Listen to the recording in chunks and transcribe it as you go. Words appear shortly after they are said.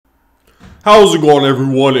How's it going,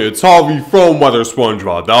 everyone? It's Harvey from Weather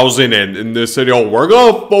SpongeBob 1000, and in this video, we're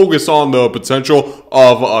gonna focus on the potential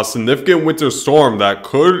of a significant winter storm that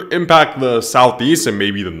could impact the southeast and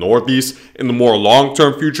maybe the northeast in the more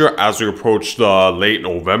long-term future as we approach the late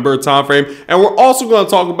November timeframe. And we're also going to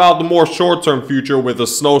talk about the more short-term future with a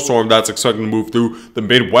snowstorm that's expected to move through the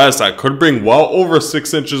Midwest that could bring well over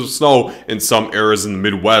 6 inches of snow in some areas in the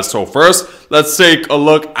Midwest. So first, let's take a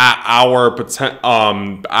look at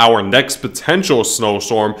our next potential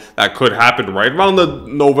snowstorm that could happen right around the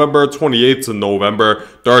November 28th to November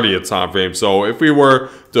 30th time frame. So if we were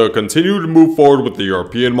to continue to move forward with the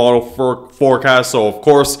European model forecast, so of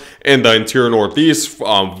course in the interior northeast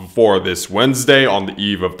for this Wednesday on the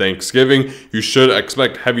eve of Thanksgiving, you should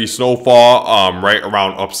expect heavy snowfall right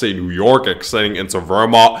around upstate New York, extending into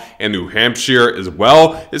Vermont and New Hampshire as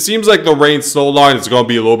well. It seems like the rain snow line is going to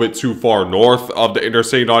be a little bit too far north of the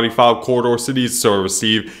Interstate 95 corridor cities to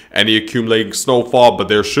receive any accumulating snowfall, but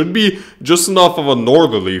there should be just enough of a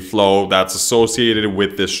northerly flow that's associated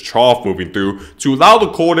with this trough moving through to allow the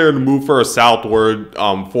cold air to move further southward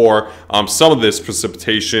for some of this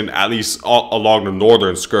precipitation, at least along the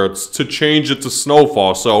northern skirts, to change it to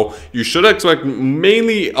snowfall. So you should expect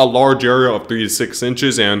mainly a large area of 3 to 6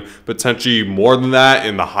 inches and potentially more than that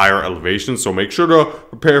in the higher elevations. So make sure to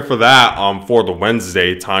prepare for that for the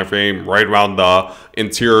Wednesday time frame right around the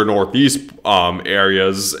interior northeast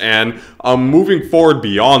areas. And moving forward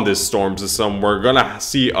beyond this storm system, we're gonna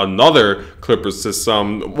see another Clipper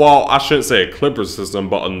system. Well, I shouldn't say a Clipper system,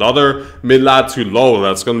 but another mid-latitude low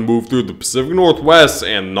that's going to move through the Pacific Northwest,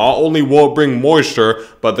 and not only will it bring moisture,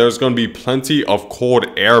 but there's going to be plenty of cold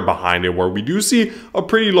air behind it, where we do see a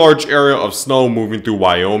pretty large area of snow moving through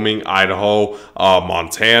Wyoming, Idaho,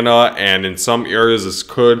 Montana, and in some areas this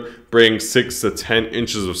could bring 6 to 10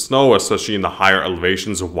 inches of snow, especially in the higher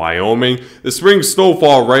elevations of Wyoming. This brings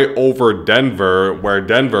snowfall right over Denver, where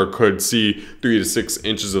Denver could see 3 to 6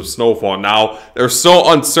 inches of snowfall. Now, there's still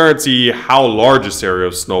uncertainty how large this area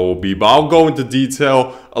of snow will be, but I'll go into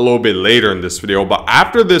detail a little bit later in this video. But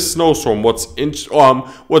after this snowstorm, what's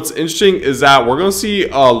interesting is that we're going to see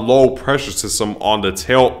a low pressure system on the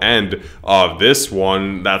tail end of this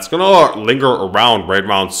one that's going to linger around right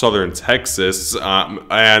around southern Texas,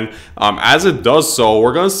 as it does so,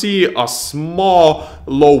 we're going to see a small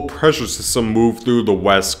low pressure system move through the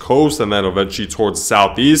west coast and then eventually towards the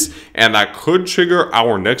southeast, and that could trigger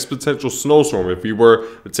our next potential snowstorm. If we were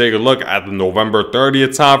to take a look at the November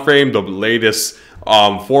 30th time frame, the latest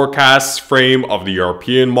forecast frame of the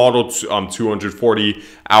European model, 240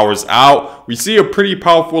 hours out, we see a pretty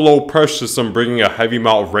powerful low pressure system bringing a heavy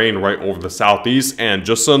amount of rain right over the southeast, and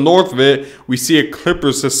just to the north of it, we see a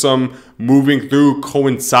Clipper system moving through,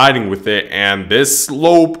 coinciding with it. And this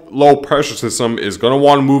low pressure system is going to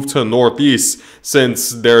want to move to the northeast,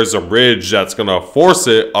 since there's a ridge that's going to force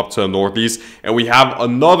it up to the northeast, and we have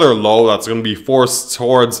another low that's going to be forced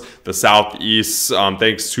towards the southeast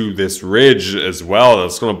thanks to this ridge as well,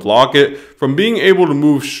 that's going to block it from being able to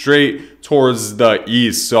move straight towards the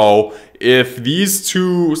east. So if these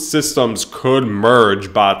two systems could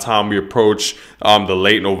merge by the time we approach the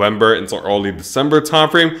late November into early December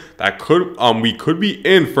timeframe, that could we could be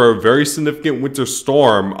in for a very significant winter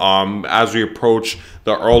storm as we approach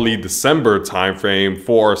the early December timeframe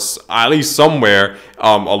for at least somewhere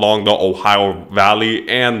along the Ohio Valley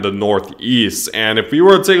and the Northeast. And if we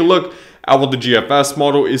were to take a look at what the GFS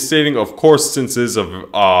model is stating, of course, since it's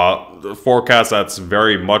a forecast that's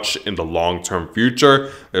very much in the long-term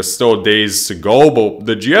future, there's still days to go, but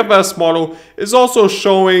the GFS model is also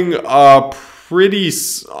showing pretty,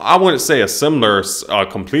 I wouldn't say a similar,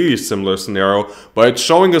 completely similar scenario, but it's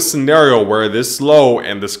showing a scenario where this low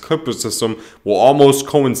and this Clipper system will almost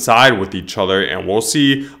coincide with each other, and we'll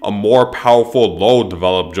see a more powerful low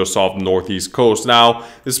develop just off the northeast coast. Now,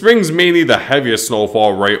 this brings mainly the heaviest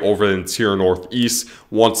snowfall right over the interior northeast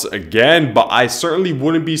once again, but I certainly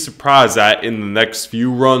wouldn't be surprised that in the next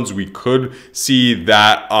few runs we could see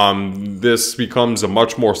that this becomes a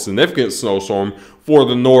much more significant snowstorm for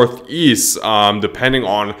the northeast, depending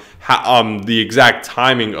on how, the exact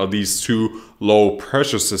timing of these two low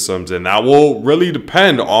pressure systems, and that will really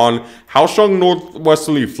depend on how strong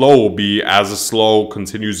northwesterly flow will be as the slow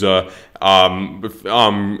continues to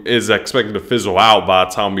is expected to fizzle out by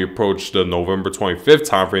the time we approach the November 25th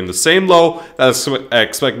timeframe. The same low that's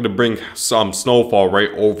expected to bring some snowfall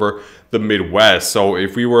right over the Midwest. So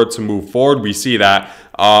if we were to move forward, we see that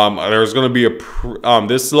there's going to be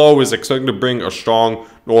this low is expected to bring a strong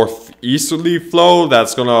northeasterly flow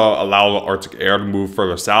that's going to allow the Arctic air to move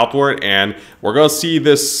further southward, and we're going to see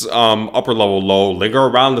this upper level low linger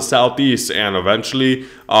around the southeast, and eventually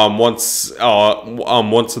once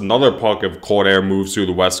another pocket of cold air moves through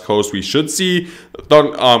the west coast, we should see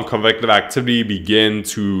convective activity begin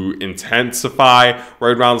to intensify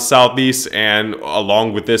right around the southeast. And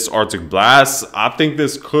along with this Arctic blast, I think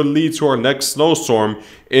this could lead to our next snowstorm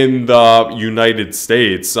in the United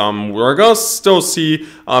States. We're gonna still see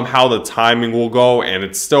how the timing will go, and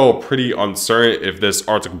it's still pretty uncertain if this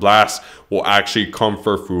Arctic blast will actually come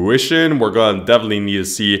for fruition. We're gonna definitely need to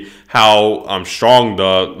see how strong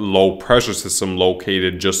the low pressure system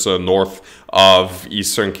located just north of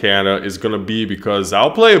eastern Canada is going to be, because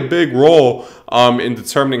that'll play a big role in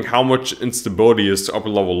determining how much instability this upper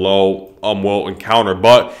level low will encounter.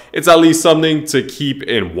 But it's at least something to keep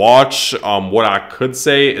in watch. What I could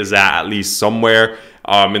say is that at least somewhere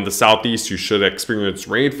in the southeast, you should experience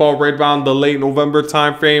rainfall right around the late November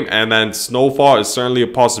timeframe, and then snowfall is certainly a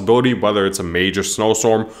possibility, whether it's a major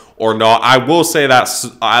snowstorm or not. I will say that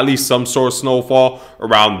at least some sort of snowfall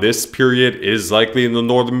around this period is likely in the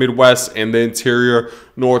northern Midwest and the interior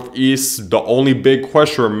Northeast. The only big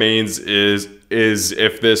question remains is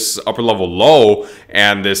if this upper level low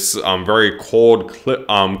and this very cold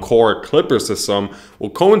core clipper system will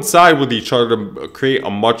coincide with each other to create a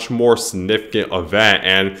much more significant event.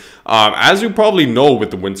 And as you probably know,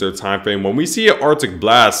 with the winter time frame, when we see an Arctic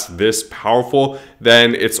blast this powerful,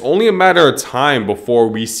 then it's only a matter of time before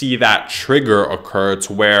we see that trigger occur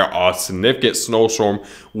to where a significant snowstorm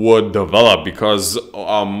would develop, because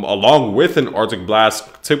along with an Arctic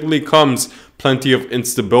blast typically comes plenty of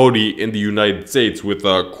instability in the United States, with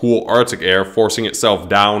cool Arctic air forcing itself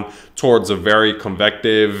down towards a very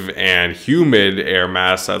convective and humid air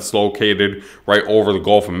mass that's located right over the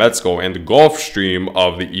Gulf of Mexico and the Gulf Stream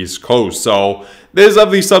of the East Coast. So there's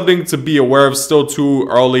definitely something to be aware of. Still too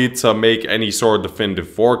early to make any sort of definitive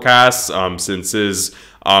forecast, since it's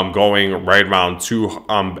going right around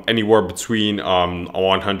anywhere between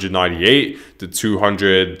 198 to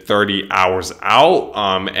 230 hours out,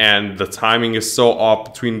 and the timing is still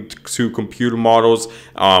off between two computer models,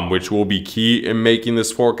 which will be key in making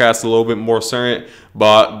this forecast a little bit more certain.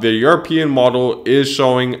 But the European model is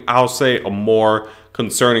showing, I'll say, a more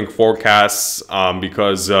concerning forecast,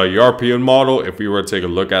 because European model, if we were to take a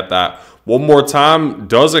look at that one more time,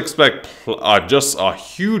 does expect just a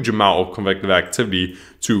huge amount of convective activity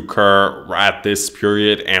to occur at this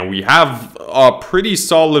period, and we have a pretty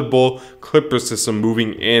solid clipper system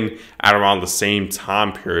moving in at around the same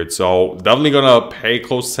time period. So definitely gonna pay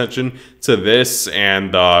close attention to this,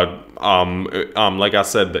 and like I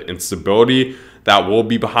said, the instability that will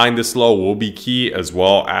be behind this low will be key, as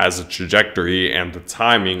well as the trajectory and the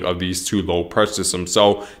timing of these two low pressure systems.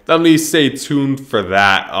 So definitely stay tuned for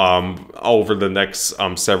that over the next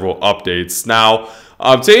several updates. Now,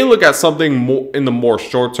 taking a look at something more in the more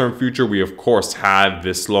short-term future, we of course had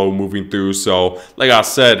this low moving through. So like I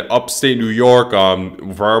said, upstate New York,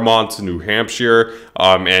 Vermont to New Hampshire,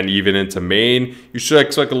 and even into Maine, you should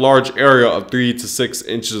expect a large area of 3 to 6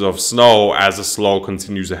 inches of snow as the slow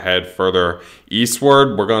continues to head further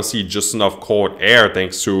eastward. We're going to see just enough cold air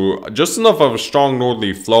thanks to just enough of a strong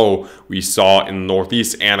northerly flow we saw in the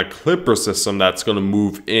northeast, and a clipper system that's going to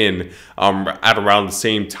move in at around the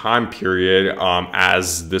same time period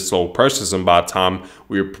as this low pressure system by the time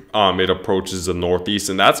it approaches the northeast,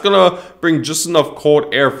 and that's gonna bring just enough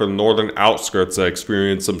cold air for the northern outskirts to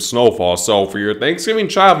experience some snowfall. So for your Thanksgiving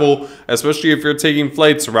travel, especially if you're taking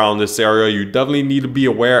flights around this area, you definitely need to be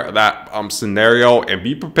aware of that scenario and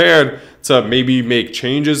be prepared to maybe make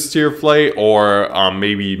changes to your flight, or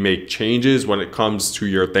maybe make changes when it comes to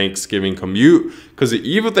your Thanksgiving commute, because the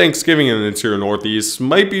eve of Thanksgiving in the interior Northeast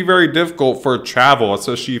might be very difficult for travel,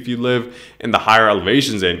 especially if you live in the higher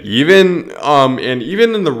elevations, and even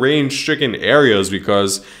in the rain-stricken areas,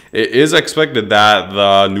 because it is expected that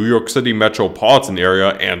the New York City metropolitan area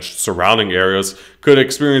and surrounding areas could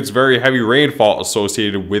experience very heavy rainfall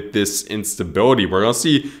associated with this instability. We're going to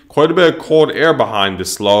see quite a bit of cold air behind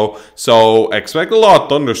this low, so expect a lot of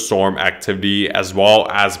thunderstorm activity, as well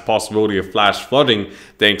as possibility of flash flooding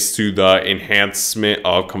thanks to the enhancement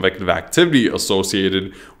of convective activity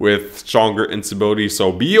associated with stronger instability.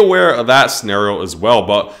 So be aware of that scenario as well.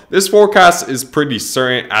 But this forecast is pretty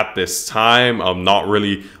certain at this time. Not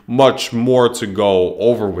really much more to go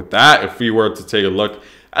over with that. If we were to take a look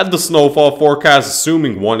at the snowfall forecast,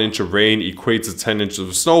 assuming 1 inch of rain equates to 10 inches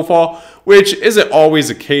of snowfall, which isn't always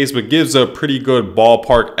the case, but gives a pretty good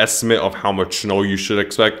ballpark estimate of how much snow you should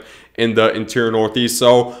expect in the interior Northeast.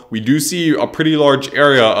 So we do see a pretty large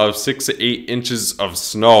area of 6 to 8 inches of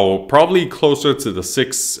snow, probably closer to the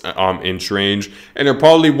 6 inch range. And you're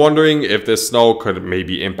probably wondering if this snow could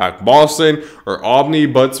maybe impact Boston or Albany,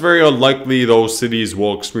 but it's very unlikely those cities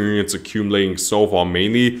will experience accumulating snowfall,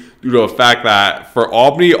 mainly due to the fact that for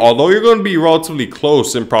Albany, although you're going to be relatively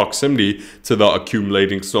close in proximity to the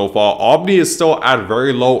accumulating snowfall, Albany is still at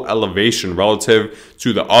very low elevation relative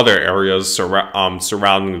to the other areas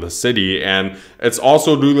surrounding the city. And it's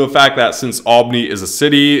also due to the fact that since Albany is a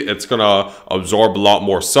city, it's going to absorb a lot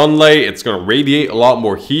more sunlight, it's going to radiate a lot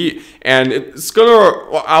more heat, and it's going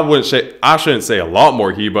to, I shouldn't say a lot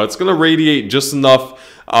more heat, but it's going to radiate just enough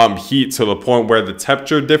heat to the point where the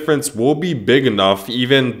temperature difference will be big enough.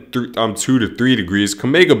 Even 2 to 3 degrees can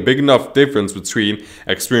make a big enough difference between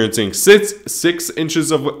experiencing 6 inches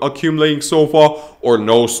of accumulating snowfall or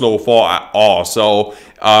no snowfall at all. So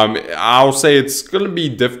I'll say it's going to be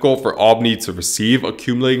difficult for Albany to receive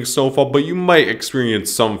accumulating snowfall, but you might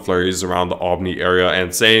experience some flurries around the Albany area,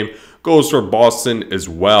 and same goes for Boston as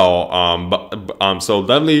well. So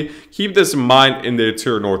definitely keep this in mind in the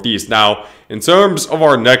interior Northeast. Now, in terms of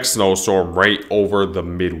our next snowstorm right over the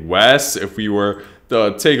Midwest, if we were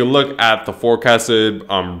to take a look at the forecasted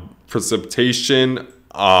precipitation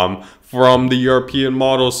from the European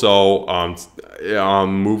model, so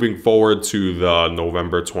moving forward to the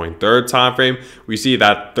November 23rd timeframe, we see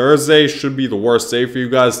that Thursday should be the worst day for you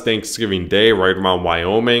guys, Thanksgiving Day, right around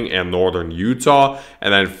Wyoming and northern Utah.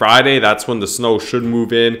 And then Friday, that's when the snow should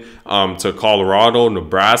move in to Colorado,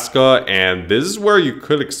 Nebraska, and this is where you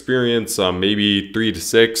could experience maybe 3 to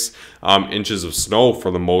 6 inches of snow for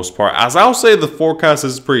the most part. As I'll say, the forecast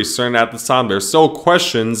is pretty certain at this time. There's still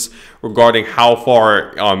questions regarding how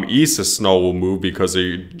far east the snow will move, because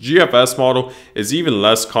the GFS model is even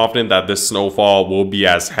less confident that this snowfall will be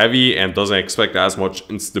as heavy and doesn't expect as much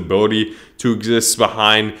instability to exist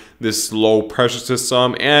behind this low pressure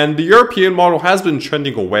system. And the European model has been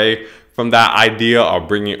trending away from that idea of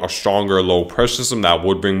bringing a stronger low pressure system that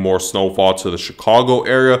would bring more snowfall to the Chicago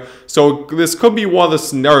area. So this could be one of the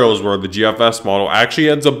scenarios where the GFS model actually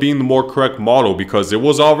ends up being the more correct model, because it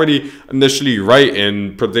was already initially right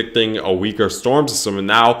in predicting a weaker storm system, and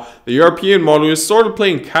now the European model is sort of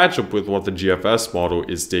playing catch up with what the GFS model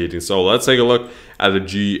is stating. So let's take a look at the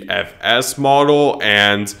GFS model,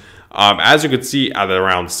 and as you can see, at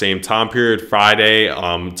around the same time period, Friday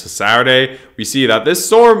to Saturday, we see that this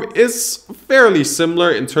storm is fairly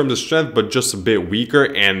similar in terms of strength, but just a bit weaker,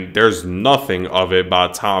 and there's nothing of it by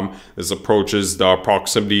the time this approaches the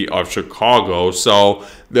proximity of Chicago. So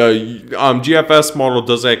the GFS model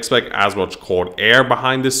doesn't expect as much cold air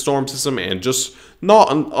behind this storm system, and just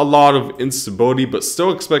not a lot of instability, but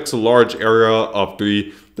still expects a large area of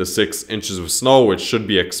 3 to 6 inches of snow, which should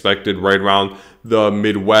be expected right around the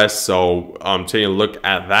Midwest. So taking a look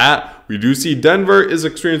at that, we do see Denver is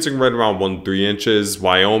experiencing right around 1 to 3 inches,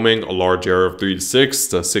 Wyoming a large area of 3 to 6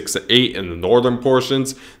 to 6 to 8 in the northern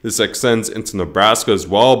portions. This extends into Nebraska as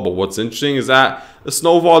well, but what's interesting is that the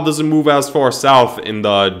snowfall doesn't move as far south in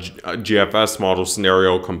the GFS model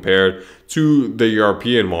scenario compared to the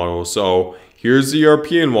European model. So here's the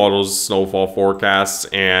European model's snowfall forecasts,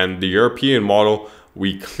 and the European model,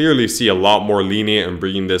 we clearly see a lot more lenient in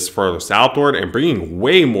bringing this further southward and bringing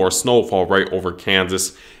way more snowfall right over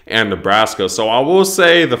Kansas and Nebraska. So I will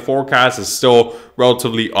say the forecast is still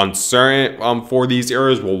relatively uncertain for these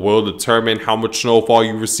areas. What will determine how much snowfall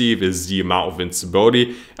you receive is the amount of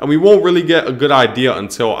instability, and we won't really get a good idea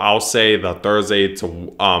until, I'll say, the Thursday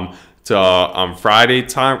to Friday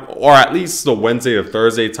time, or at least the Wednesday to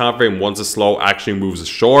Thursday time frame, once the slow actually moves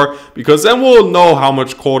ashore, because then we'll know how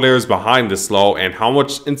much cold air is behind this low and how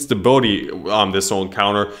much instability this will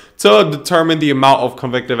encounter to determine the amount of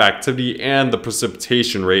convective activity and the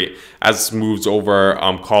precipitation rate as it moves over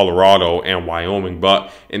Colorado and Wyoming.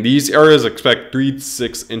 But in these areas, expect 3 to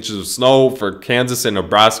 6 inches of snow. For Kansas and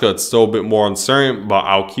Nebraska, it's still a bit more uncertain, but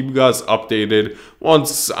I'll keep you guys updated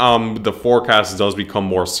once the forecast does become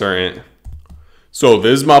more certain. So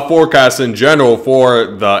this is my forecast in general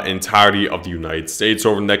for the entirety of the United States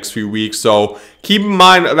over the next few weeks. So keep in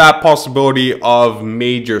mind that possibility of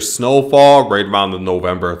major snowfall right around the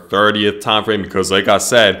November 30th timeframe, because like I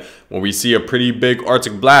said, when we see a pretty big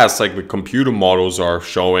Arctic blast like the computer models are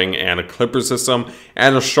showing, and a clipper system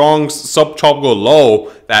and a strong subtropical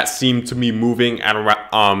low that seem to be moving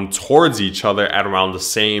at towards each other at around the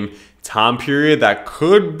same time period, that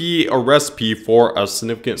could be a recipe for a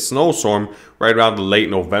significant snowstorm right around the late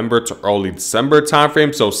November to early December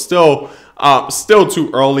timeframe. So still too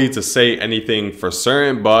early to say anything for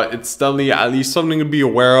certain, but it's definitely at least something to be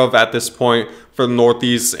aware of at this point for for the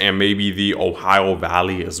Northeast and maybe the Ohio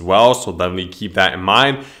Valley as well. So definitely keep that in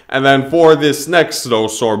mind. And then for this next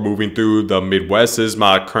snowstorm moving through the Midwest is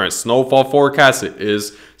my current snowfall forecast. It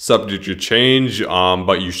is subject to change,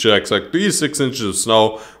 but you should expect 3 to 6 inches of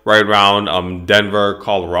snow right around Denver,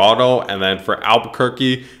 Colorado. And then for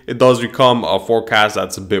Albuquerque, it does become a forecast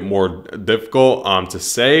that's a bit more difficult to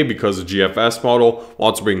say, because the GFS model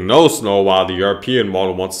wants to bring no snow while the European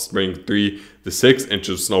model wants to bring 3 to 6 inches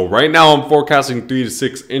of snow. Right now I'm forecasting 3 to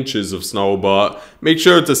 6 inches of snow, but make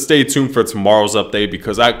sure to stay tuned for tomorrow's update,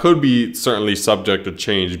 because that could be certainly subject to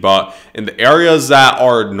change. But in the areas that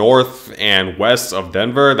are north and west of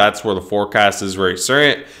Denver, that's where the forecast is very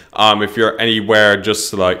certain. If you're anywhere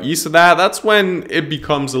just to the east of that, that's when it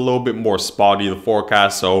becomes a little bit more spotty, the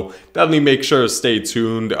forecast. So definitely make sure to stay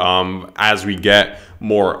tuned as we get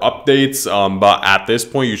more updates. But at this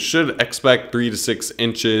point, you should expect 3 to 6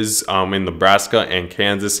 inches in Nebraska and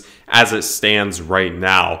Kansas as it stands right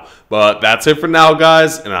now. But that's it for now,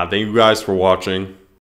 guys, and I thank you guys for watching.